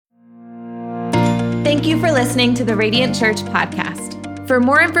Thank you for listening to the Radiant Church podcast. For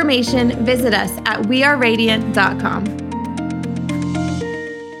more information, visit us at weareradiant.com.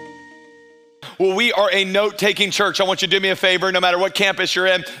 Well, we are a note-taking church. I want you to do me a favor, no matter what campus you're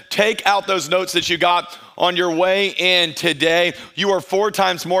in, take out those notes that you got on your way in today. You are 4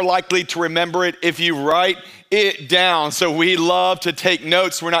 times more likely to remember it if you write it down. So we love to take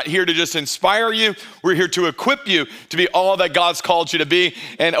notes. We're not here to just inspire you. We're here to equip you to be all that God's called you to be.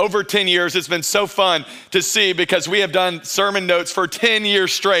 And over 10 years, it's been so fun to see because we have done sermon notes for 10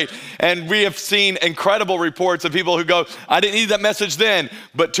 years straight. And we have seen incredible reports of people who go, I didn't need that message then,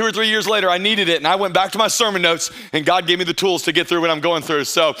 but 2 or 3 years later, I needed it. And I went back to my sermon notes and God gave me the tools to get through what I'm going through.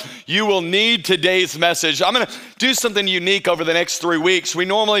 So you will need today's message. I'm going to do something unique over the next 3 weeks. We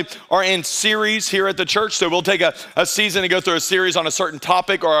normally are in series here at the church. So we'll take a season to go through a series on a certain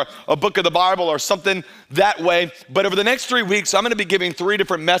topic or a book of the Bible or something that way. But over the next 3 weeks, I'm going to be giving 3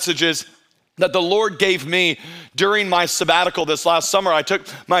 different messages that the Lord gave me during my sabbatical this last summer. I took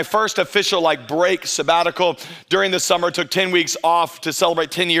my first official break sabbatical during the summer, took 10 weeks off to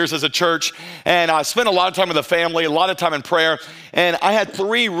celebrate 10 years as a church. And I spent a lot of time with the family, a lot of time in prayer. And I had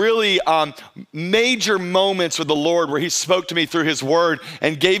 3 really major moments with the Lord where he spoke to me through his word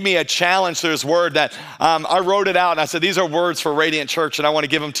and gave me a challenge through his word that I wrote it out. And I said, these are words for Radiant Church and I want to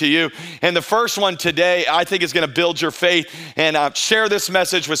give them to you. And the first one today, I think is going to build your faith and share this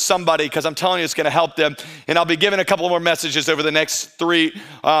message with somebody because I'm telling you it's going to help them. And I'll be giving a couple more messages over the next 3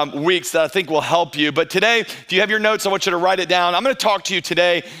 weeks that I think will help you. But today, if you have your notes, I want you to write it down. I'm going to talk to you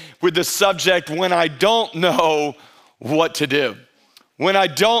today with the subject, when I don't know what to do. When I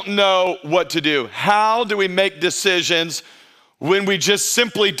don't know what to do. How do we make decisions when we just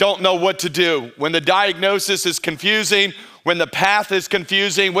simply don't know what to do? When the diagnosis is confusing, when the path is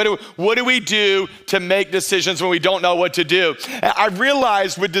confusing, what do we do to make decisions when we don't know what to do? I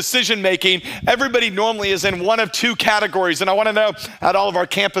realize with decision making, everybody normally is in one of 2 categories, and I want to know at all of our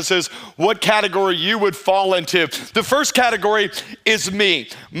campuses what category you would fall into. The first category is me.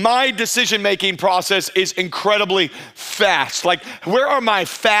 My decision making process is incredibly fast. Where are my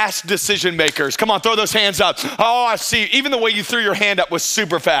fast decision makers? Come on, throw those hands up. Oh, I see. Even the way you threw your hand up was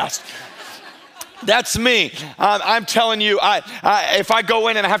super fast. That's me. I'm telling you, if I go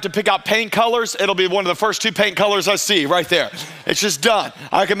in and I have to pick out paint colors, it'll be one of the first 2 paint colors I see right there. It's just done.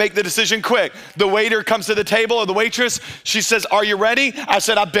 I can make the decision quick. The waiter comes to the table or the waitress, she says, are you ready? I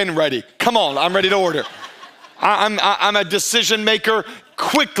said, I've been ready. Come on, I'm ready to order. I'm a decision maker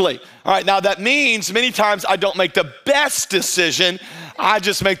quickly. All right, now that means many times I don't make the best decision, I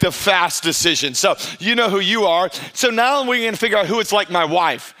just make the fast decision. So you know who you are. So now we're gonna figure out who it's like my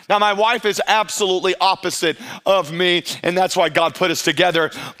wife. Now my wife is absolutely opposite of me, and that's why God put us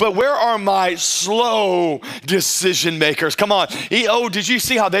together. But where are my slow decision makers? Come on. Oh, did you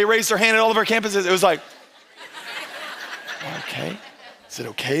see how they raised their hand at all of our campuses? It was like, okay, is it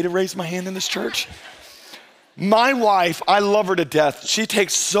okay to raise my hand in this church? My wife, I love her to death. She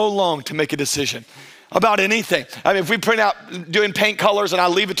takes so long to make a decision about anything. I mean, if we print out doing paint colors and I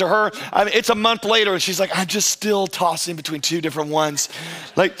leave it to her, it's a month later and she's like, I'm just still tossing between 2 different ones.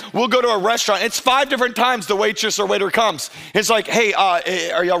 We'll go to a restaurant. It's 5 different times the waitress or waiter comes. It's like, hey,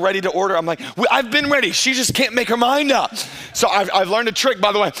 are y'all ready to order? I'm like, I've been ready. She just can't make her mind up. So I've learned a trick,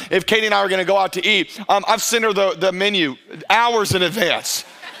 by the way. If Katie and I are gonna go out to eat, I've sent her the menu hours in advance.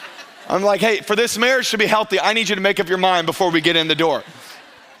 I'm like, hey, for this marriage to be healthy, I need you to make up your mind before we get in the door.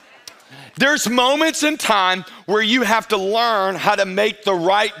 There's moments in time where you have to learn how to make the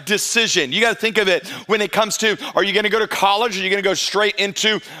right decision. You got to think of it when it comes to, are you going to go to college or are you going to go straight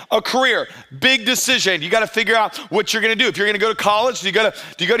into a career? Big decision. You got to figure out what you're going to do. If you're going to go to college, do you go to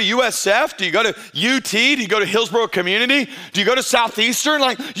USF? Do you go to UT? Do you go to Hillsborough Community? Do you go to Southeastern?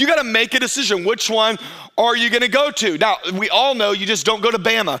 You got to make a decision. Which one are you going to go to? Now, we all know you just don't go to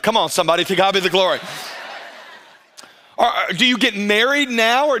Bama. Come on, somebody, to God be the glory. Or do you get married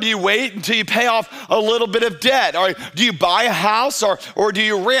now or do you wait until you pay off a little bit of debt? Or do you buy a house or do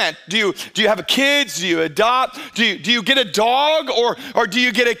you rent? Do you have kids? Do you adopt? Do you get a dog or do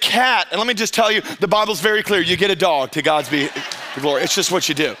you get a cat? And let me just tell you, the Bible's very clear. You get a dog, to God's be the glory. It's just what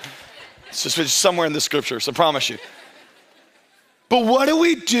you do. It's just somewhere in the scriptures, I promise you. But what do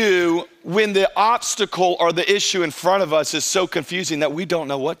we do when the obstacle or the issue in front of us is so confusing that we don't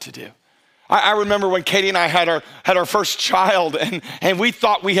know what to do? I remember when Katie and I had our first child and we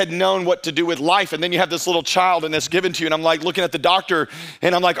thought we had known what to do with life. And then you have this little child and it's given to you. And I'm like looking at the doctor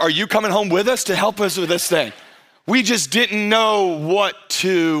and I'm like, are you coming home with us to help us with this thing? We just didn't know what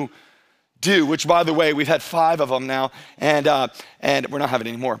to do, which by the way, we've had 5 of them now and we're not having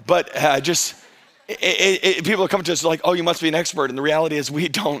any more. But people are coming to us like, oh, you must be an expert. And the reality is we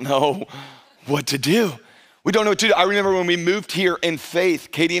don't know what to do. We don't know what to do. I remember when we moved here in faith,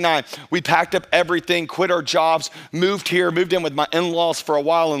 Katie and I, we packed up everything, quit our jobs, moved in with my in-laws for a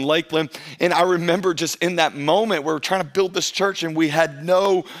while in Lakeland. And I remember just in that moment, we were trying to build this church and we had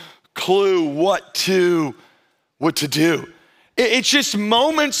no clue what to do. It's just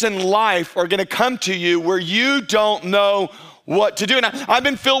moments in life are gonna come to you where you don't know what to do. And I've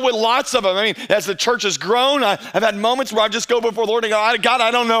been filled with lots of them. I mean, as the church has grown, I've had moments where I just go before the Lord and go, God, I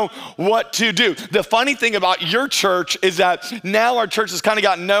don't know what to do. The funny thing about your church is that now our church has kind of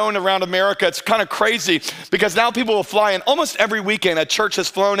gotten known around America. It's kind of crazy because now people will fly in almost every weekend. A church has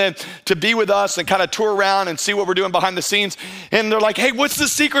flown in to be with us and kind of tour around and see what we're doing behind the scenes. And they're like, hey, what's the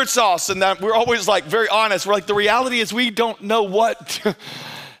secret sauce? And that we're always like very honest. We're like, the reality is we don't know what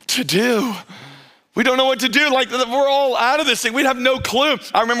to do. We don't know what to do. Like, we're all out of this thing. We have no clue.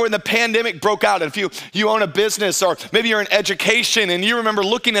 I remember when the pandemic broke out, and if you own a business or maybe you're in education and you remember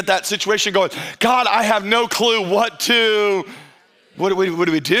looking at that situation going, God, I have no clue what do we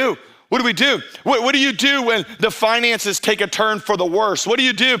do? What do we do? What do you do when the finances take a turn for the worse? What do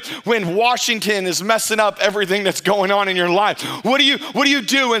you do when Washington is messing up everything that's going on in your life? What do you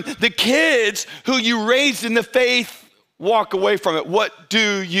do when the kids who you raised in the faith walk away from it? What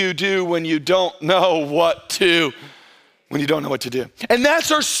do you do when you don't know what to do? And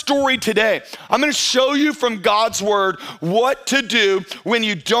that's our story today. I'm gonna show you from God's word what to do when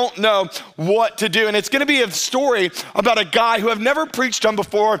you don't know what to do. And it's gonna be a story about a guy who I've never preached on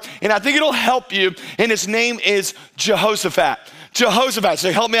before, and I think it'll help you, and his name is Jehoshaphat. So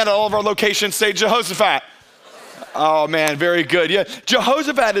help me out at all of our locations, say Jehoshaphat. Oh man, very good. Yeah,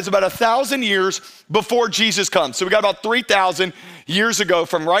 Jehoshaphat is about 1,000 years before Jesus comes. So we got about 3,000 years ago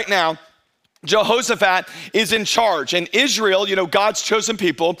from right now. Jehoshaphat is in charge, and Israel, God's chosen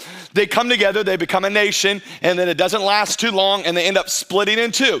people, they come together, they become a nation, and then it doesn't last too long, and they end up splitting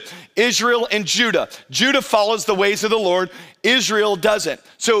in two, Israel and Judah. Judah follows the ways of the Lord, Israel doesn't.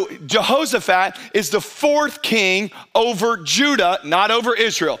 So Jehoshaphat is the fourth king over Judah, not over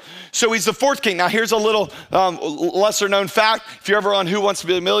Israel. So he's the fourth king. Now here's a little lesser known fact. If you're ever on Who Wants to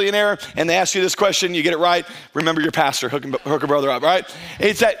Be a Millionaire and they ask you this question, you get it right, remember your pastor, hook a brother up, right?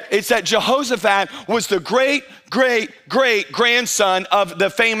 It's that Jehoshaphat was the great grandson of the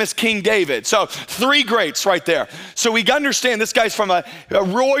famous King David. So 3 greats right there. So we got to understand this guy's from a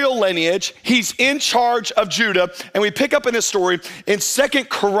royal lineage. He's in charge of Judah. And we pick up in this story in 2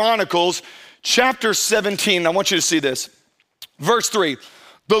 Chronicles chapter 17. I want you to see this. Verse 3.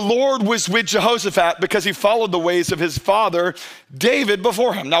 The Lord was with Jehoshaphat because he followed the ways of his father, David,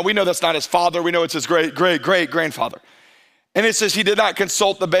 before him. Now we know that's not his father. We know it's his great-grandfather. And it says he did not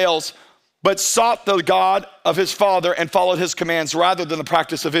consult the Baals, but sought the God of his father and followed his commands rather than the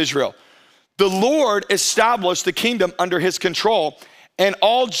practice of Israel. The Lord established the kingdom under his control, and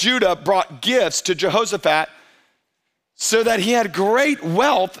all Judah brought gifts to Jehoshaphat so that he had great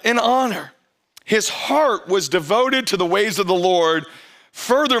wealth and honor. His heart was devoted to the ways of the Lord.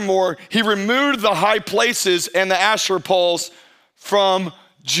 Furthermore, he removed the high places and the Asherah poles from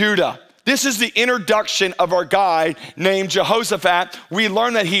Judah. This is the introduction of our guy named Jehoshaphat. We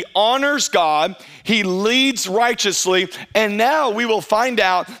learn that he honors God, he leads righteously, and now we will find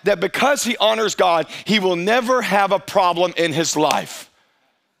out that because he honors God, he will never have a problem in his life.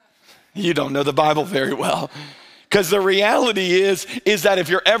 You don't know the Bible very well. Because the reality is that if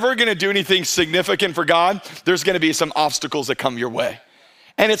you're ever gonna do anything significant for God, there's gonna be some obstacles that come your way.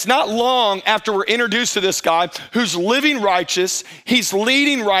 And it's not long after we're introduced to this guy who's living righteous, he's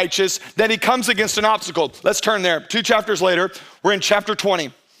leading righteous, that he comes against an obstacle. Let's turn there. 2 chapters later, we're in chapter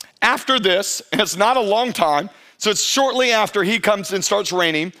 20. After this, and it's not a long time, so it's shortly after he comes and starts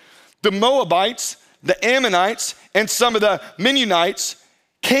reigning, the Moabites, the Ammonites, and some of the Mennonites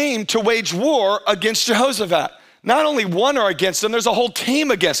came to wage war against Jehoshaphat. Not only one are against him, there's a whole team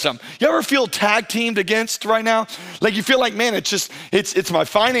against him. You ever feel tag teamed against right now? Like you feel like, man, it's my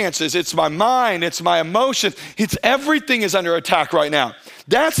finances, it's my mind, it's my emotions. It's everything is under attack right now.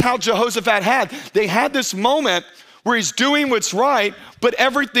 That's how Jehoshaphat had. They had this moment where he's doing what's right, but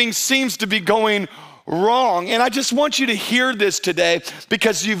everything seems to be going wrong. And I just want you to hear this today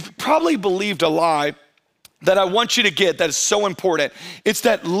because you've probably believed a lie that I want you to get that is so important. It's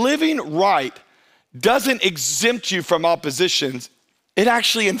that living right doesn't exempt you from oppositions, it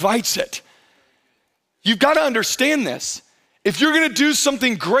actually invites it. You've got to understand this. If you're going to do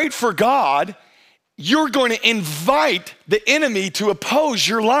something great for God, you're going to invite the enemy to oppose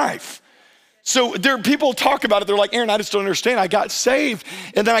your life. So people talk about it, they're like, Aaron, I just don't understand. I got saved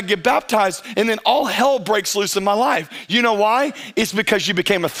and then I get baptized and then all hell breaks loose in my life. You know why? It's because you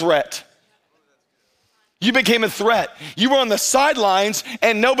became a threat. You became a threat. You were on the sidelines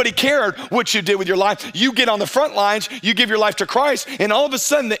and nobody cared what you did with your life. You get on the front lines, you give your life to Christ, and all of a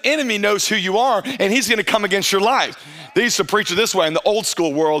sudden the enemy knows who you are and he's gonna come against your life. They used to preach it this way in the old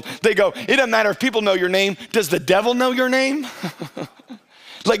school world. They go, it doesn't matter if people know your name. Does the devil know your name?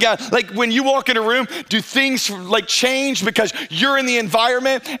 Like when you walk in a room, do things like change because you're in the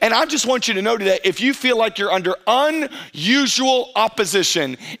environment? And I just want you to know today, if you feel like you're under unusual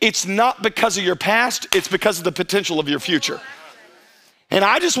opposition, it's not because of your past, it's because of the potential of your future. And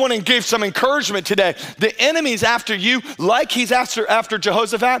I just want to give some encouragement today. The enemy's after you like he's after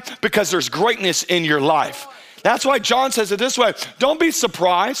Jehoshaphat because there's greatness in your life. That's why John says it this way, don't be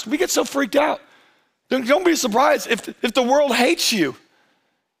surprised. We get so freaked out. Don't be surprised if the world hates you.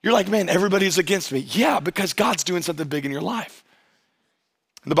 You're like, man, everybody's against me. Yeah, because God's doing something big in your life.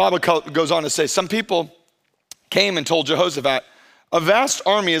 And the Bible goes on to say, some people came and told Jehoshaphat, a vast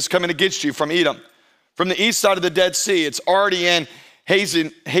army is coming against you from Edom, from the east side of the Dead Sea. It's already in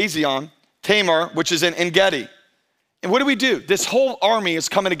Hazion, Tamar, which is in En-gedi. And what do? This whole army is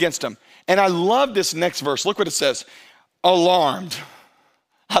coming against them. And I love this next verse. Look what it says, alarmed.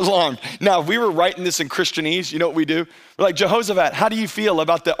 Alarmed. Now, if we were writing this in Christianese, you know what we do? We're like, Jehoshaphat, how do you feel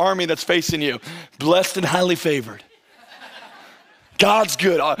about the army that's facing you? Blessed and highly favored. God's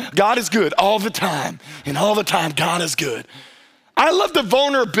good. God is good all the time. And all the time, God is good. I love the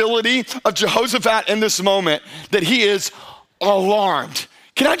vulnerability of Jehoshaphat in this moment, that he is alarmed.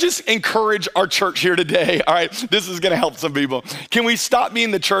 Can I just encourage our church here today? All right, this is gonna help some people. Can we stop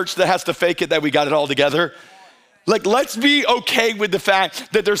being the church that has to fake it that we got it all together? Like, let's be okay with the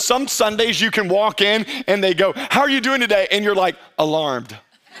fact that there's some Sundays you can walk in and they go, how are you doing today? And you're like, alarmed.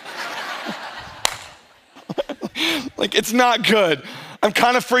 Like, it's not good. I'm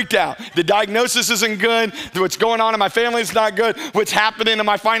kind of freaked out. The diagnosis isn't good. What's going on in my family is not good. What's happening in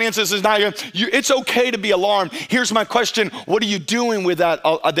my finances is not good. It's okay to be alarmed. Here's my question. What are you doing with that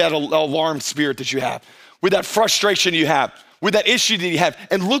alarmed spirit that you have? With that frustration you have? With that issue that you have?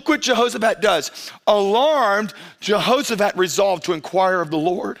 And look what Jehoshaphat does. Alarmed, Jehoshaphat resolved to inquire of the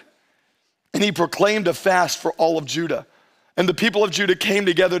Lord. And he proclaimed a fast for all of Judah. And the people of Judah came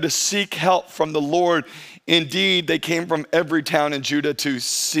together to seek help from the Lord. Indeed, they came from every town in Judah to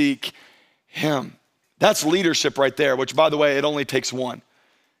seek him. That's leadership right there, which, by the way, it only takes one.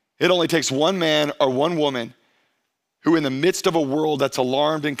 It only takes one man or one woman who, in the midst of a world that's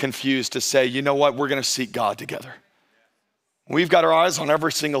alarmed and confused, to say, you know what, we're gonna seek God together. We've got our eyes on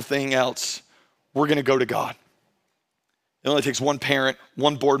every single thing else. We're gonna go to God. It only takes one parent,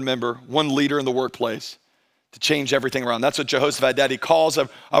 one board member, one leader in the workplace to change everything around. That's what Jehoshaphat did. He calls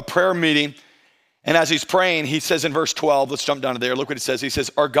a prayer meeting, and as he's praying, he says in verse 12, let's jump down to there, look what he says. He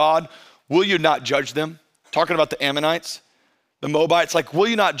says, our God, will you not judge them? Talking about the Ammonites, the Moabites, like, will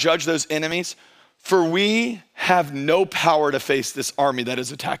you not judge those enemies? For we have no power to face this army that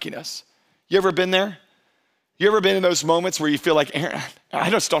is attacking us. You ever been there? You ever been in those moments where you feel like, Aaron,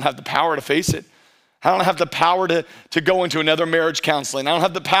 I just don't have the power to face it. I don't have the power to go into another marriage counseling. I don't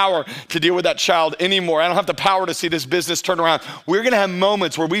have the power to deal with that child anymore. I don't have the power to see this business turn around. We're gonna have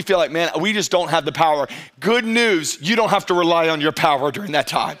moments where we feel like, man, we just don't have the power. Good news, you don't have to rely on your power during that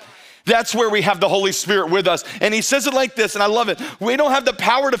time. That's where we have the Holy Spirit with us. And he says it like this, and I love it. We don't have the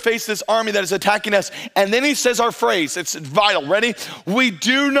power to face this army that is attacking us. And then he says our phrase, it's vital, ready? We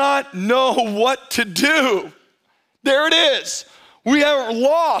do not know what to do. There it is. We are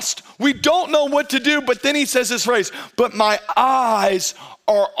lost. We don't know what to do, but then he says this phrase, but my eyes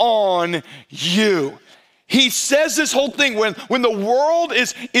are on you. He says this whole thing when the world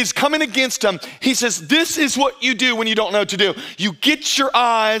is coming against him, he says, this is what you do when you don't know what to do. You get your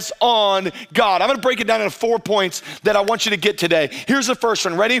eyes on God. I'm gonna break it down into 4 points that I want you to get today. Here's the first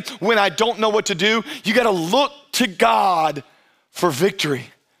one, ready? When I don't know what to do, you gotta look to God for victory.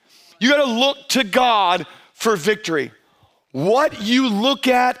 You gotta look to God for victory. What you look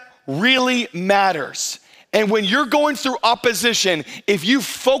at really matters. And when you're going through opposition, if you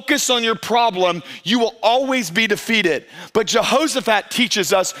focus on your problem, you will always be defeated. But Jehoshaphat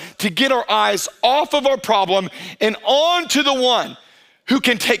teaches us to get our eyes off of our problem and on to the one who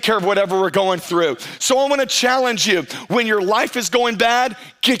can take care of whatever we're going through. So I wanna challenge you, when your life is going bad,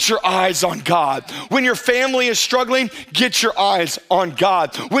 get your eyes on God. When your family is struggling, get your eyes on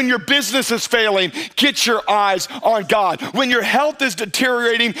God. When your business is failing, get your eyes on God. When your health is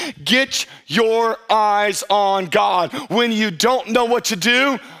deteriorating, get your eyes on God. When you don't know what to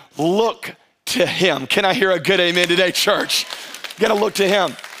do, look to him. Can I hear a good amen today, church? You gotta look to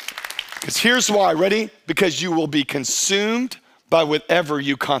him. Because here's why, ready? Because you will be consumed by whatever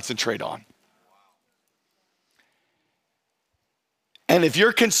you concentrate on. And if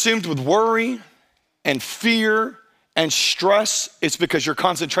you're consumed with worry and fear and stress, it's because your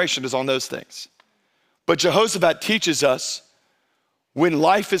concentration is on those things. But Jehoshaphat teaches us when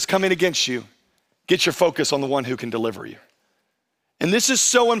life is coming against you, get your focus on the one who can deliver you. And this is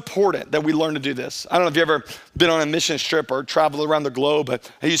so important that we learn to do this. I don't know if you've ever been on a mission trip or traveled around the globe,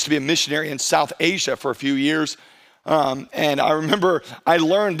 but I used to be a missionary in South Asia for a few years. And I remember I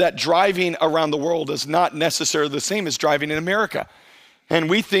learned that driving around the world is not necessarily the same as driving in America. And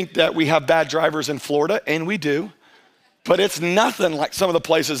we think that we have bad drivers in Florida, and we do. But it's nothing like some of the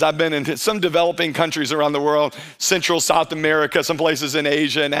places I've been in, some developing countries around the world, Central, South America, some places in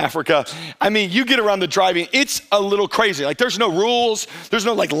Asia and Africa. I mean, you get around the driving, it's a little crazy. Like there's no rules, there's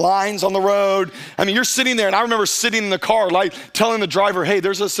no like lines on the road. I mean, you're sitting there, and I remember sitting in the car, like telling the driver, hey,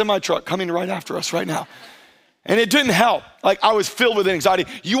 there's a semi-truck coming right after us right now. And it didn't help. Like I was filled with anxiety.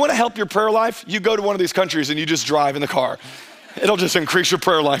 You wanna help your prayer life? You go to one of these countries and you just drive in the car. It'll just increase your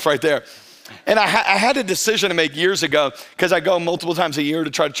prayer life right there. And I had a decision to make years ago, because I go multiple times a year to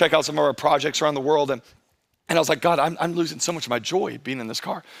try to check out some of our projects around the world. And I was like, God, I'm losing so much of my joy being in this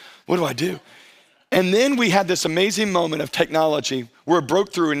car. What do I do? And then we had this amazing moment of technology where it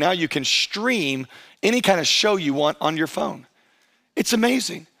broke through, and now you can stream any kind of show you want on your phone. It's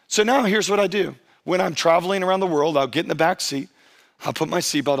amazing. So now here's what I do. When I'm traveling around the world, I'll get in the back seat, I'll put my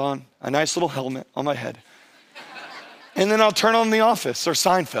seatbelt on, a nice little helmet on my head, and then I'll turn on The Office or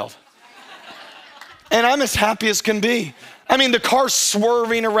Seinfeld. And I'm as happy as can be. I mean, the car's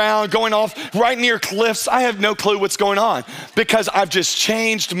swerving around, going off right near cliffs. I have no clue what's going on because I've just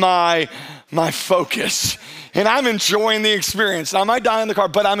changed my focus. And I'm enjoying the experience. Now, I might die in the car,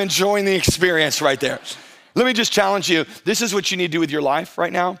 but I'm enjoying the experience right there. Let me just challenge you. This is what you need to do with your life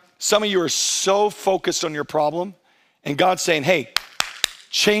right now. Some of you are so focused on your problem, and God's saying, hey,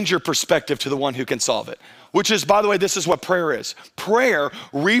 change your perspective to the one who can solve it. Which is, by the way, this is what prayer is. Prayer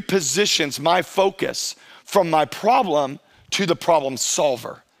repositions my focus from my problem to the problem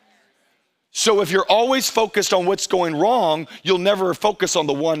solver. So if you're always focused on what's going wrong, you'll never focus on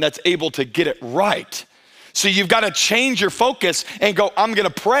the one that's able to get it right. So you've got to change your focus and go, I'm gonna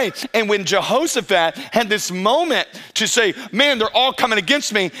pray. And when Jehoshaphat had this moment to say, man, they're all coming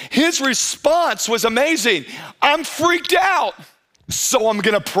against me, his response was amazing. I'm freaked out, so I'm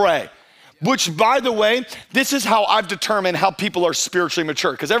gonna pray. Which, by the way, this is how I've determined how people are spiritually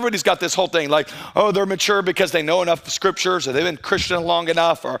mature. Because everybody's got this whole thing like, oh, they're mature because they know enough scriptures, or they've been Christian long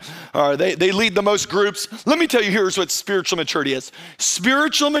enough, or they lead the most groups. Let me tell you, here's what spiritual maturity is.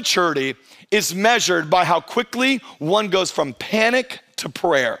 Spiritual maturity is measured by how quickly one goes from panic to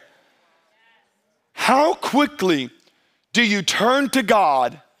prayer. How quickly do you turn to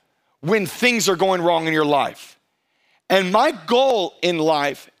God when things are going wrong in your life? And my goal in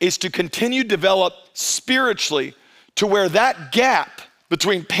life is to continue to develop spiritually to where that gap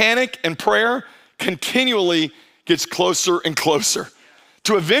between panic and prayer continually gets closer and closer.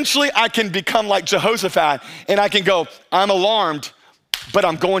 To eventually I can become like Jehoshaphat, and I can go, I'm alarmed, but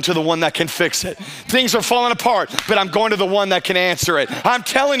I'm going to the one that can fix it. Things are falling apart, but I'm going to the one that can answer it. I'm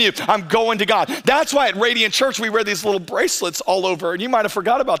telling you, I'm going to God. That's why at Radiant Church, we wear these little bracelets all over, and you might've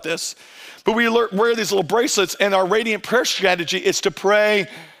forgot about this. But we wear these little bracelets, and our radiant prayer strategy is to pray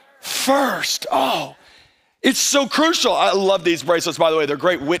first. Oh, it's so crucial. I love these bracelets, by the way. They're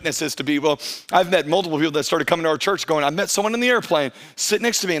great witnesses to people. I've met multiple people that started coming to our church going, I met someone in the airplane sit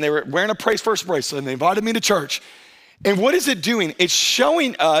next to me, and they were wearing a praise first bracelet, and they invited me to church. And what is it doing? It's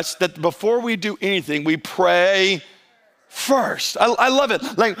showing us that before we do anything, we pray first. I love it.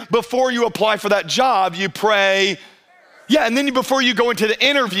 Like before you apply for that job, you pray. Yeah, and then before you go into the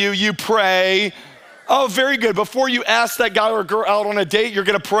interview, you pray. Oh, very good. Before you ask that guy or girl out on a date, you're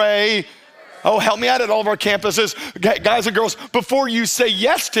gonna pray. Oh, help me out at all of our campuses. Guys and girls, before you say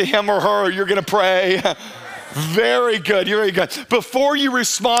yes to him or her, you're gonna pray. Very good, you're very good. Before you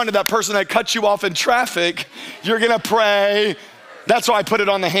respond to that person that cut you off in traffic, you're gonna pray. That's why I put it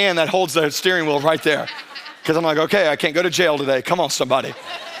on the hand that holds the steering wheel right there. Because I'm like, okay, I can't go to jail today. Come on, somebody.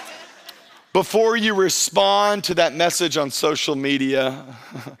 Before you respond to that message on social media,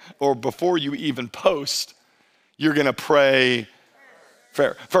 or before you even post, you're gonna pray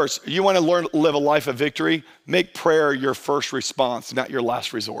first. You wanna learn to live a life of victory? Make prayer your first response, not your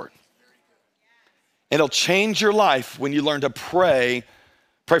last resort. It'll change your life when you learn to pray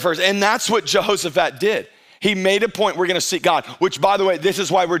first. And that's what Jehoshaphat did. He made a point, we're gonna seek God, which by the way, this is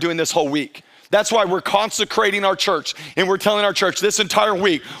why we're doing this whole week. That's why we're consecrating our church, and we're telling our church this entire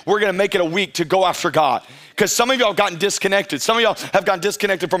week, we're gonna make it a week to go after God. Because some of y'all have gotten disconnected. Some of y'all have gotten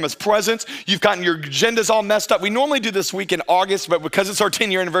disconnected from his presence. You've gotten your agendas all messed up. We normally do this week in August, but because it's our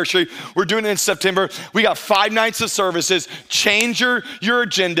 10-year anniversary, we're doing it in September. We got 5 nights of services. Change your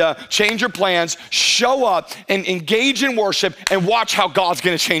agenda, change your plans, show up and engage in worship and watch how God's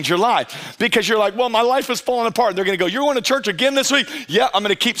gonna change your life. Because you're like, well, my life is falling apart. They're gonna go, you're going to church again this week? Yeah, I'm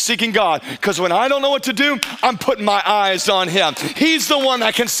gonna keep seeking God. Because when I don't know what to do, I'm putting my eyes on him. He's the one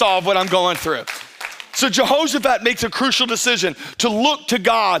that can solve what I'm going through. So Jehoshaphat makes a crucial decision to look to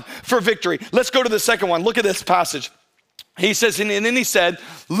God for victory. Let's go to the second one. Look at this passage. He says, and then he said,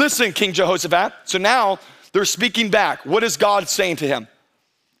 listen, King Jehoshaphat. So now they're speaking back. What is God saying to him?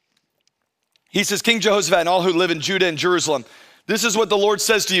 He says, King Jehoshaphat and all who live in Judah and Jerusalem, this is what the Lord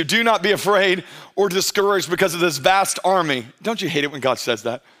says to you. Do not be afraid or discouraged because of this vast army. Don't you hate it when God says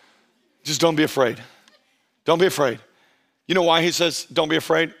that? Just don't be afraid. Don't be afraid. You know why he says don't be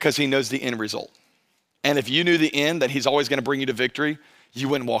afraid? Because he knows the end result. And if you knew the end, that he's always gonna bring you to victory, you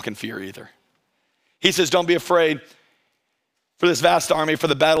wouldn't walk in fear either. He says, don't be afraid for this vast army, for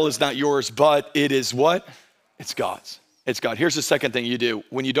the battle is not yours, but it is what? It's God's. It's God. Here's the second thing you do.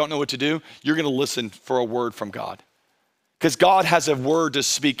 When you don't know what to do, you're gonna listen for a word from God. Because God has a word to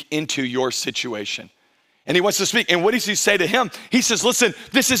speak into your situation. And he wants to speak. And what does he say to him? He says, listen,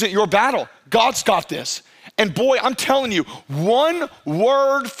 this isn't your battle. God's got this. And boy, I'm telling you, one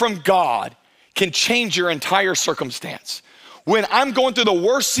word from God can change your entire circumstance. When I'm going through the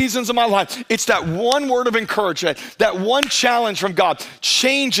worst seasons of my life, it's that one word of encouragement, that one challenge from God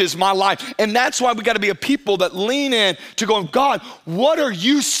changes my life. And that's why we got to be a people that lean in to go, God, what are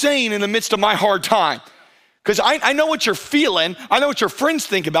you saying in the midst of my hard time? Because I know what you're feeling. I know what your friends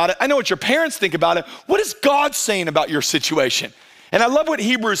think about it. I know what your parents think about it. What is God saying about your situation? And I love what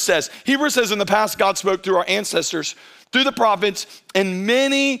Hebrews says. Hebrews says in the past, God spoke through our ancestors, through the prophets, in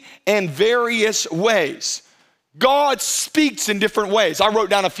many and various ways. God speaks in different ways. I wrote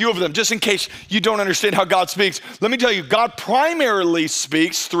down a few of them just in case you don't understand how God speaks. Let me tell you, God primarily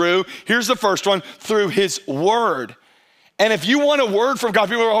speaks through, here's the first one, through his word. And if you want a word from God,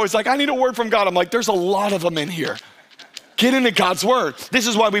 people are always like, I need a word from God. I'm like, there's a lot of them in here. Get into God's word. This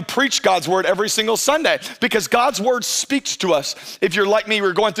is why we preach God's word every single Sunday, because God's word speaks to us. If you're like me,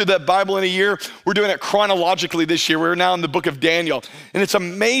 we're going through the Bible in a year. We're doing it chronologically this year. We're now in the book of Daniel. And it's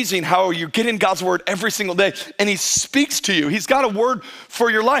amazing how you get in God's word every single day and he speaks to you. He's got a word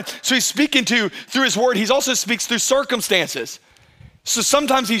for your life. So he's speaking to you through his word. He also speaks through circumstances. So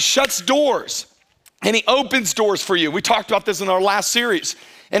sometimes he shuts doors and he opens doors for you. We talked about this in our last series.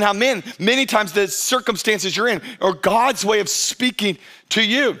 And how many times the circumstances you're in are God's way of speaking to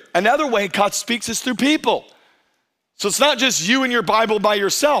you. Another way God speaks is through people. So it's not just you and your Bible by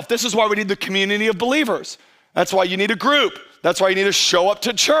yourself. This is why we need the community of believers. That's why you need a group. That's why you need to show up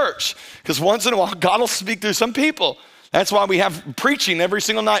to church. Because once in a while, God will speak through some people. That's why we have preaching every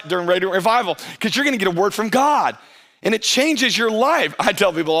single night during Radio Revival, because you're gonna get a word from God. And it changes your life. I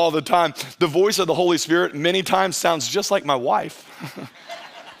tell people all the time, the voice of the Holy Spirit many times sounds just like my wife.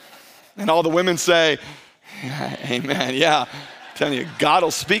 And all the women say, amen, yeah. I'm telling you, God will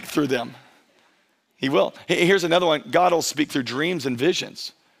speak through them. He will. Here's another one. God will speak through dreams and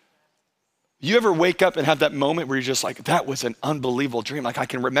visions. You ever wake up and have that moment where you're just like, that was an unbelievable dream. Like I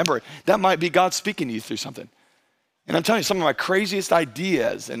can remember it. That might be God speaking to you through something. And I'm telling you, some of my craziest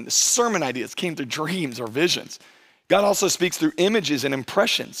ideas and sermon ideas came through dreams or visions. God also speaks through images and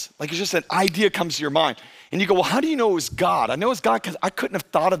impressions. Like it's just an idea comes to your mind. And you go, well, how do you know it was God? I know it was God because I couldn't have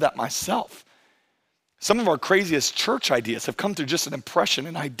thought of that myself. Some of our craziest church ideas have come through just an impression,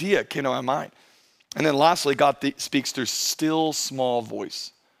 an idea came to my mind. And then lastly, God speaks through still small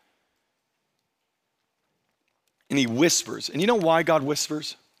voice. And he whispers. And you know why God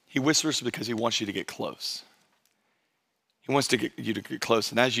whispers? He whispers because he wants you to get close. He wants to get you to get close.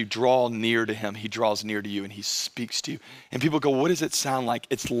 And as you draw near to him, he draws near to you and he speaks to you. And people go, what does it sound like?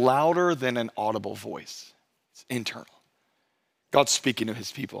 It's louder than an audible voice. It's internal. God's speaking to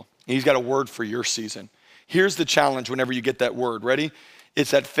his people. And he's got a word for your season. Here's the challenge whenever you get that word. Ready?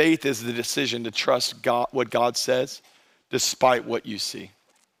 It's that faith is the decision to trust God, what God says, despite what you see.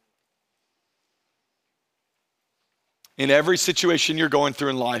 In every situation you're going through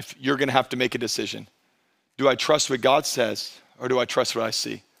in life, you're going to have to make a decision. Do I trust what God says or do I trust what I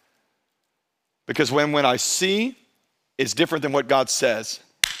see? Because when I see is different than what God says,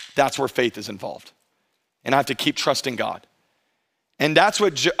 that's where faith is involved. And I have to keep trusting God. And that's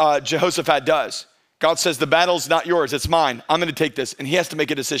what Jehoshaphat does. God says, the battle's not yours, it's mine. I'm gonna take this. And he has to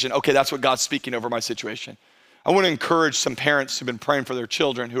make a decision. Okay, that's what God's speaking over my situation. I wanna encourage some parents who've been praying for their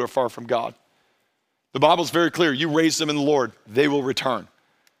children who are far from God. The Bible's very clear. You raise them in the Lord, they will return.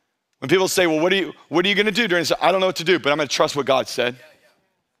 When people say, well, what are you going to do during this? I don't know what to do, but I'm going to trust what God said.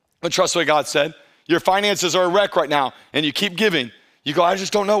 I'm going to trust what God said. Your finances are a wreck right now, and you keep giving. You go, I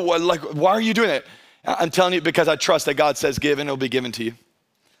just don't know. Why are you doing it? I'm telling you because I trust that God says give, and it'll be given to you.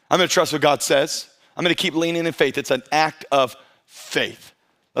 I'm going to trust what God says. I'm going to keep leaning in faith. It's an act of faith.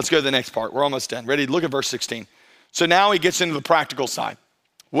 Let's go to the next part. We're almost done. Ready? Look at verse 16. So now he gets into the practical side.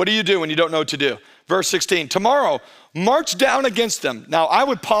 What do you do when you don't know what to do? Verse 16, tomorrow, march down against them. Now, I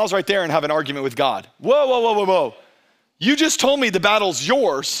would pause right there and have an argument with God. Whoa. You just told me the battle's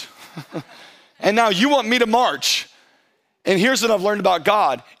yours, and now you want me to march. And here's what I've learned about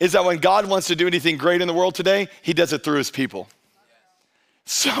God, is that when God wants to do anything great in the world today, he does it through his people.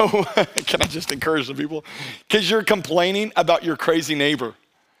 So, can I just encourage the people? Because you're complaining about your crazy neighbor,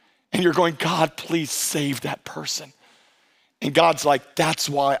 and you're going, God, please save that person. And God's like, that's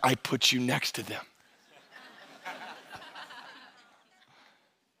why I put you next to them.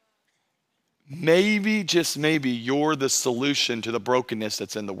 Maybe, just maybe, you're the solution to the brokenness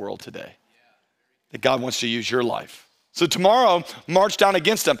that's in the world today. That God wants to use your life. So tomorrow, march down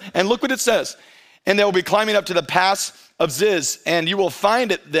against them. And look what it says. And they will be climbing up to the pass of Ziz, and you will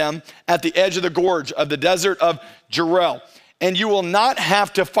find them at the edge of the gorge of the desert of Jerel. And you will not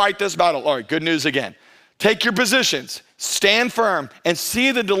have to fight this battle. All right, good news again. Take your positions, stand firm, and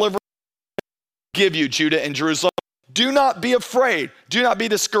see the deliverance I give you, Judah and Jerusalem. Do not be afraid. Do not be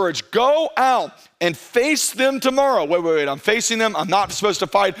discouraged. Go out and face them tomorrow. Wait. I'm facing them. I'm not supposed to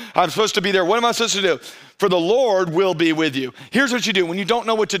fight. I'm supposed to be there. What am I supposed to do? For the Lord will be with you. Here's what you do. When you don't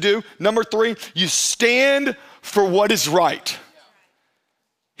know what to do, number 3, you stand for what is right.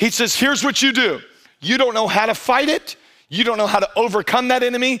 He says, here's what you do. You don't know how to fight it. You don't know how to overcome that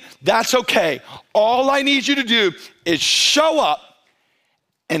enemy. That's okay. All I need you to do is show up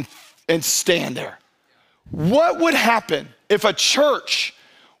and stand there. What would happen if a church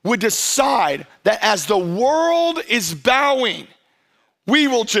would decide that as the world is bowing, we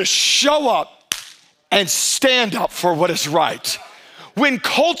will just show up and stand up for what is right? When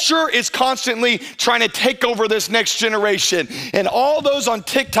culture is constantly trying to take over this next generation, and all those on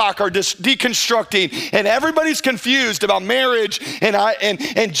TikTok are just deconstructing, and everybody's confused about marriage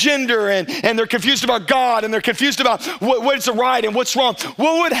and gender, and they're confused about God, and they're confused about what's right and what's wrong.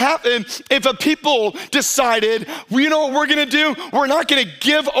 What would happen if a people decided, well, you know what we're gonna do? We're not gonna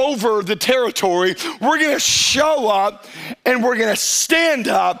give over the territory. We're gonna show up, and we're gonna stand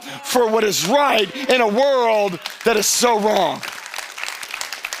up for what is right in a world that is so wrong.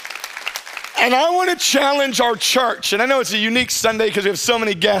 And I want to challenge our church, and I know it's a unique Sunday because we have so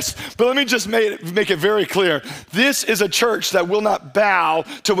many guests, but let me just make it very clear. This is a church that will not bow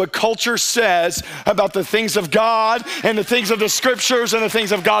to what culture says about the things of God and the things of the scriptures and the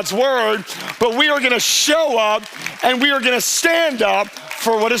things of God's word, but we are going to show up and we are going to stand up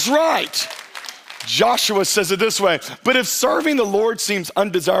for what is right. Joshua says it this way, but if serving the Lord seems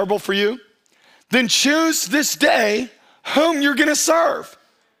undesirable for you, then choose this day whom you're going to serve.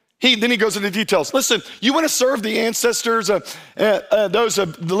 Then he goes into details. Listen, you want to serve the ancestors of those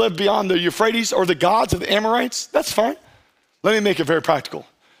that live beyond the Euphrates or the gods of the Amorites? That's fine. Let me make it very practical.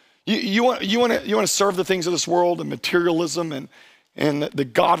 You want to serve the things of this world and materialism and the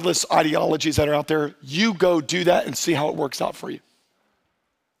godless ideologies that are out there? You go do that and see how it works out for you.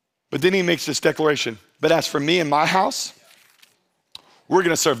 But then he makes this declaration. But as for me and my house, we're going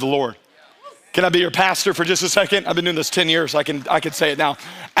to serve the Lord. Can I be your pastor for just a second? I've been doing this 10 years. I can say it now.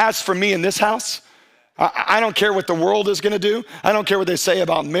 As for me in this house, I don't care what the world is going to do. I don't care what they say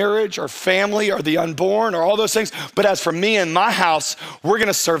about marriage or family or the unborn or all those things. But as for me and my house, we're going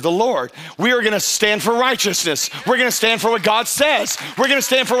to serve the Lord. We are going to stand for righteousness. We're going to stand for what God says. We're going to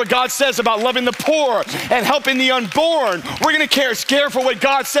stand for what God says about loving the poor and helping the unborn. We're going to care for what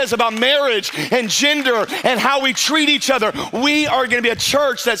God says about marriage and gender and how we treat each other. We are going to be a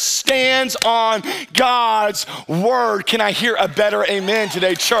church that stands on God's word. Can I hear a better amen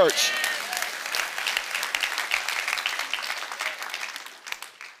today, church?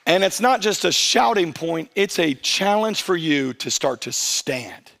 And it's not just a shouting point, it's a challenge for you to start to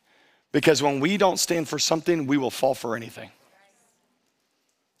stand. Because when we don't stand for something, we will fall for anything.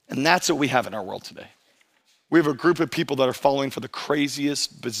 And that's what we have in our world today. We have a group of people that are falling for the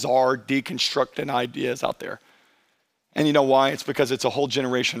craziest, bizarre, deconstructing ideas out there. And you know why? It's because it's a whole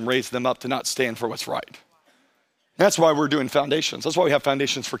generation raised them up to not stand for what's right. That's why we're doing foundations. That's why we have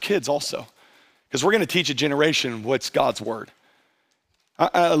foundations for kids also. Because we're going to teach a generation what's God's word.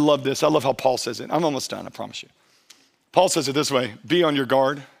 I love this. I love how Paul says it. I'm almost done, I promise you. Paul says it this way: be on your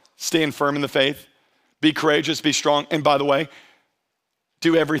guard, stand firm in the faith, be courageous, be strong. And by the way,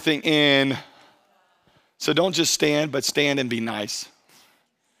 do everything in. So don't just stand, but stand and be nice.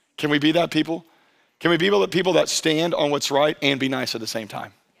 Can we be that people? Can we be people that stand on what's right and be nice at the same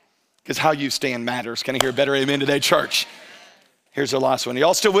time? Because how you stand matters. Can I hear a better amen today, church? Here's the last one.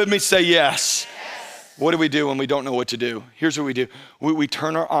 Y'all still with me? Say yes. What do we do when we don't know what to do? Here's what we do. We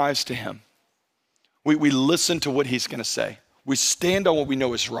turn our eyes to him. We listen to what he's gonna say. We stand on what we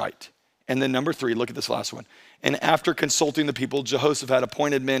know is right. And then number 3, look at this last one. And after consulting the people, Jehoshaphat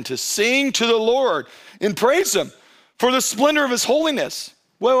appointed men to sing to the Lord and praise him for the splendor of his holiness.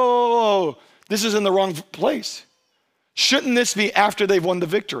 Whoa. This is in the wrong place. Shouldn't this be after they've won the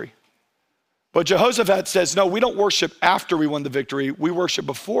victory? But Jehoshaphat says, no, we don't worship after we won the victory. We worship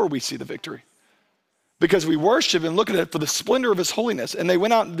before we see the victory. Because we worship and look at it for the splendor of his holiness. And they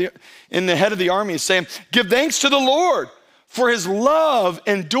went out in the head of the army saying, give thanks to the Lord, for his love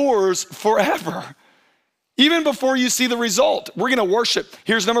endures forever. Even before you see the result, we're gonna worship.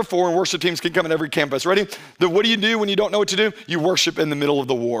 Here's number 4, and worship teams can come in every campus. Ready? What do you do when you don't know what to do? You worship in the middle of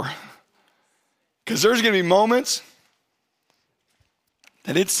the war. Because there's gonna be moments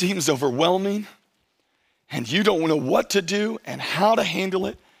that it seems overwhelming and you don't know what to do and how to handle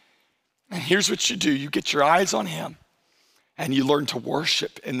it. And here's what you do. You get your eyes on him and you learn to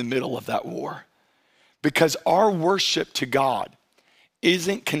worship in the middle of that war. Because our worship to God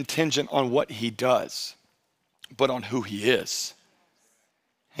isn't contingent on what he does, but on who he is.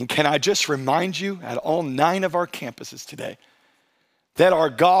 And can I just remind you at all 9 of our campuses today that our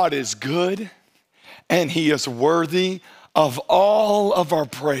God is good and he is worthy of all of our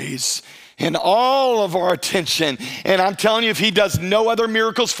praise and all of our attention. And I'm telling you, if he does no other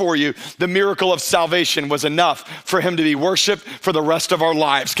miracles for you, the miracle of salvation was enough for him to be worshiped for the rest of our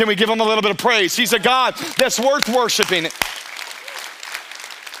lives. Can we give him a little bit of praise? He's a God that's worth worshiping.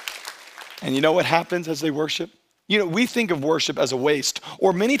 And you know what happens as they worship? You know, we think of worship as a waste,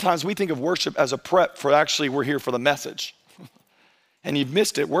 or many times we think of worship as a prep for actually we're here for the message. And you've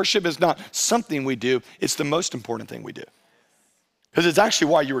missed it. Worship is not something we do, it's the most important thing we do. Because it's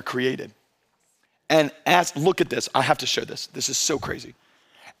actually why you were created. And look at this, I have to show this. This is so crazy.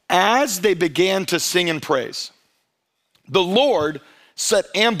 As they began to sing and praise, the Lord set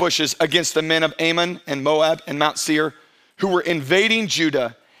ambushes against the men of Ammon and Moab and Mount Seir who were invading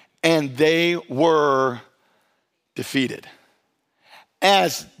Judah, and they were defeated.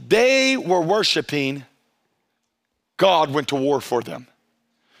 As they were worshiping, God went to war for them.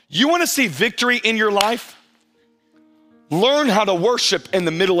 You wanna see victory in your life? Learn how to worship in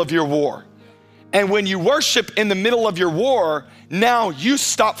the middle of your war. And when you worship in the middle of your war, now you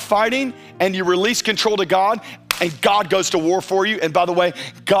stop fighting and you release control to God, and God goes to war for you. And by the way,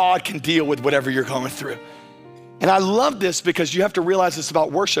 God can deal with whatever you're going through. And I love this because you have to realize this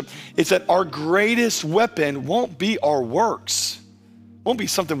about worship. It's that our greatest weapon won't be our works. Won't be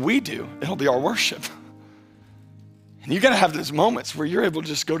something we do. It'll be our worship. And you gotta have those moments where you're able to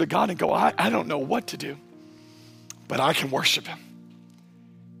just go to God and go, I don't know what to do, but I can worship him.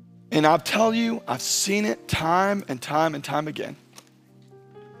 And I'll tell you, I've seen it time and time and time again,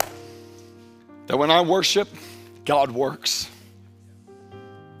 that when I worship, God works.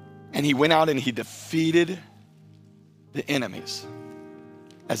 And he went out and he defeated the enemies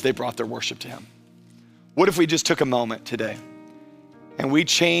as they brought their worship to him. What if we just took a moment today and we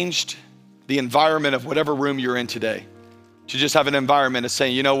changed the environment of whatever room you're in today to just have an environment of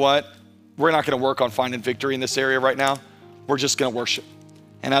saying, you know what? We're not gonna work on finding victory in this area right now. We're just gonna worship.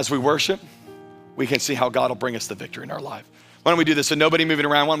 And as we worship, we can see how God will bring us the victory in our life. Why don't we do this? So nobody moving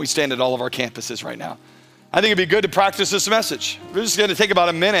around, why don't we stand at all of our campuses right now? I think it'd be good to practice this message. We're just gonna take about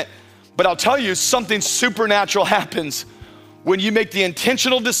a minute, but I'll tell you, something supernatural happens when you make the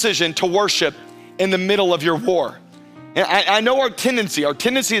intentional decision to worship in the middle of your war. And I know our tendency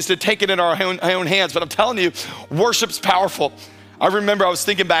is to take it in our own hands, but I'm telling you, worship's powerful. I remember I was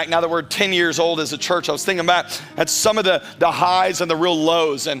thinking back, now that we're 10 years old as a church, I was thinking back at some of the highs and the real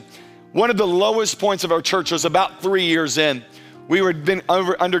lows. And one of the lowest points of our church was about 3 years in. We were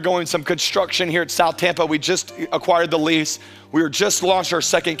undergoing some construction here at South Tampa. We just acquired the lease. We were just launched our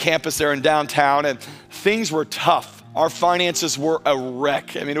second campus there in downtown, and things were tough. Our finances were a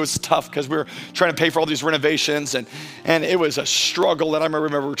wreck. I mean, it was tough because we were trying to pay for all these renovations, and it was a struggle. And I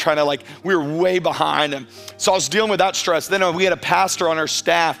remember we were way behind. And so I was dealing with that stress. Then we had a pastor on our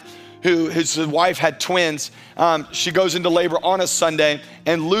staff whose wife had twins. She goes into labor on a Sunday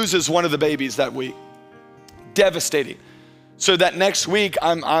and loses one of the babies that week. Devastating. So that next week,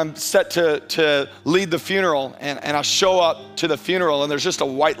 I'm set to lead the funeral, and I show up to the funeral, and there's just a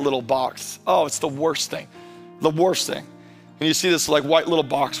white little box. Oh, it's the worst thing. The worst thing. And you see this like white little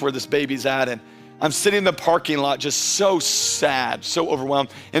box where this baby's at, and I'm sitting in the parking lot just so sad, so overwhelmed.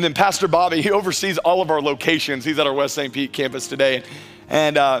 And then Pastor Bobby, he oversees all of our locations. He's at our West St. Pete campus today.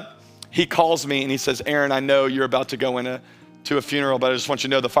 And he calls me and he says, Aaron, I know you're about to go to a funeral, but I just want you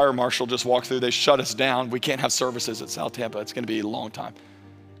to know the fire marshal just walked through. They shut us down. We can't have services at South Tampa. It's going to be a long time.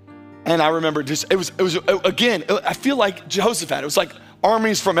 And I remember it was again, I feel like Jehoshaphat. It was like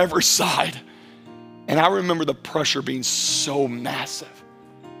armies from every side. And I remember the pressure being so massive.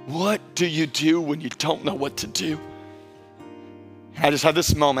 What do you do when you don't know what to do? And I just had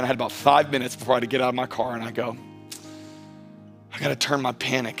this moment. I had about 5 minutes before I had to get out of my car, and I go, I got to turn my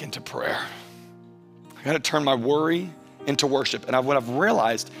panic into prayer. I got to turn my worry into worship. And what I've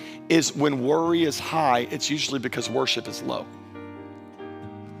realized is when worry is high, it's usually because worship is low.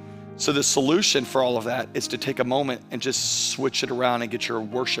 So the solution for all of that is to take a moment and just switch it around and get your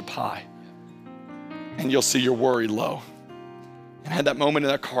worship high. And you'll see your worry low. And I had that moment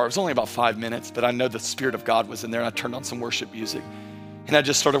in that car. It was only about 5 minutes, but I know the Spirit of God was in there. And I turned on some worship music. And I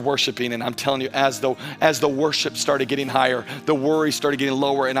just started worshiping, and I'm telling you, as the worship started getting higher, the worry started getting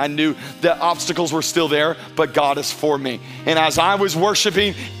lower, and I knew the obstacles were still there, but God is for me. And as I was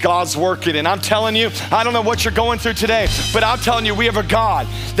worshiping, God's working. And I'm telling you, I don't know what you're going through today, but I'm telling you, we have a God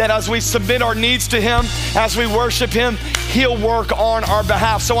that as we submit our needs to Him, as we worship Him, He'll work on our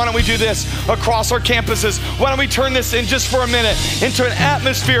behalf. So why don't we do this across our campuses? Why don't we turn this in just for a minute into an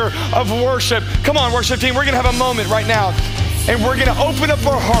atmosphere of worship? Come on, worship team, we're gonna have a moment right now. And we're gonna open up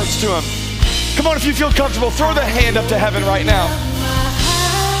our hearts to Him. Come on, if you feel comfortable, throw the hand up to heaven right now.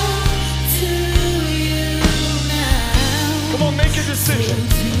 Come on, make a decision.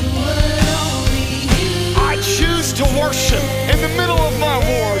 I choose to worship in the middle of my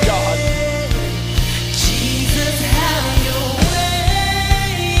war, God. Jesus, have your way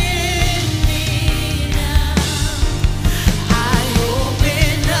in me now. I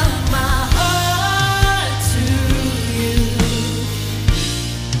open up my heart to you.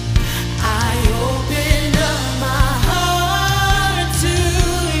 I open up my heart to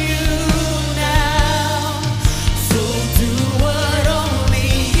you now. So do what only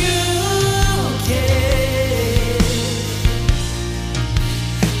you can.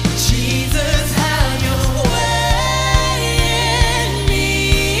 Jesus, have your way in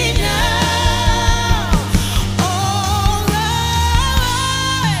me now. All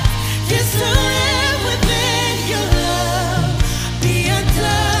right, yes, to live within your love, be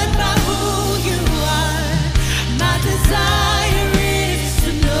undone by who you are. My desire is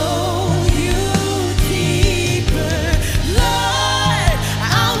to know you deeper, Lord.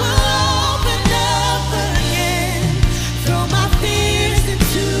 I will open up again, throw my fears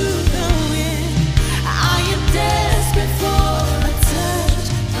into the wind. I am desperate for a touch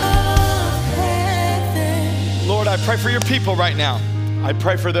of heaven. Lord, I pray for your people right now. I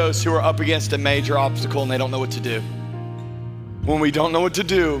pray for those who are up against a major obstacle and they don't know what to do. When we don't know what to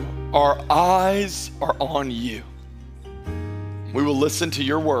do, our eyes are on you. We will listen to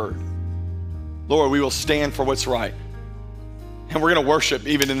your word. Lord, we will stand for what's right. And we're gonna worship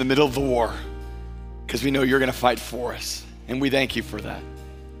even in the middle of the war because we know you're gonna fight for us. And we thank you for that.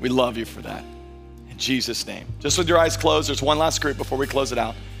 We love you for that. In Jesus' name. Just with your eyes closed, there's one last group before we close it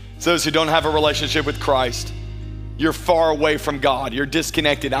out. It's those who don't have a relationship with Christ. You're far away from God. You're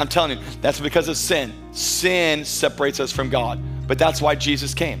disconnected. I'm telling you, that's because of sin. Sin separates us from God. But that's why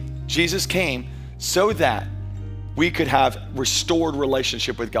Jesus came. Jesus came so that we could have restored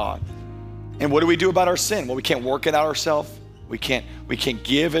relationship with God. And what do we do about our sin? Well, we can't work it out ourselves. We can't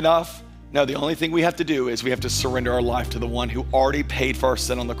give enough. No, the only thing we have to do is we have to surrender our life to the one who already paid for our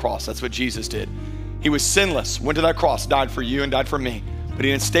sin on the cross. That's what Jesus did. He was sinless, went to that cross, died for you and died for me. But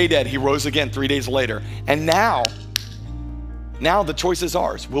he didn't stay dead. He rose again 3 days later. And now the choice is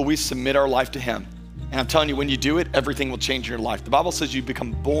ours. Will we submit our life to him? And I'm telling you, when you do it, everything will change in your life. The Bible says you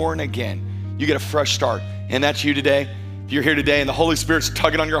become born again. You get a fresh start. And that's you today. If you're here today and the Holy Spirit's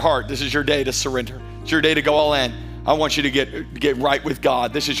tugging on your heart, this is your day to surrender. It's your day to go all in. I want you to get right with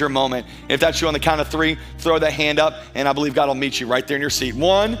God. This is your moment. If that's you, on the count of 3, throw that hand up, and I believe God will meet you right there in your seat.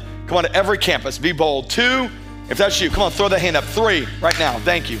 1, come on to every campus, be bold. 2, if that's you, come on, throw that hand up. 3, right now.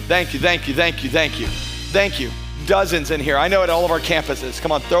 Thank you, thank you, thank you, thank you, thank you, thank you. Dozens in here. I know at all of our campuses.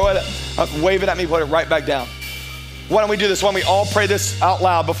 Come on, throw it up, wave it at me, put it right back down. Why don't we do this? Why don't we all pray this out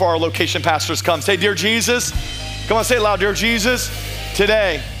loud before our location pastors come? Say, dear Jesus, come on, say it loud. Dear Jesus,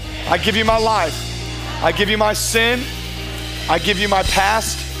 today I give you my life. I give you my sin. I give you my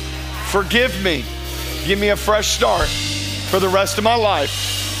past. Forgive me. Give me a fresh start for the rest of my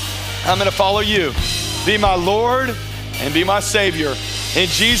life. I'm gonna follow you. Be my Lord and be my Savior. In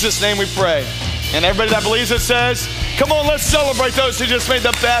Jesus' name we pray. And everybody that believes it says, come on, let's celebrate those who just made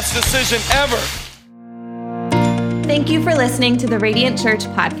the best decision ever. Thank you for listening to the Radiant Church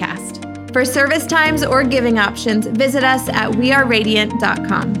podcast. For service times or giving options, visit us at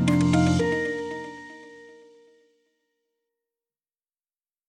weareradiant.com.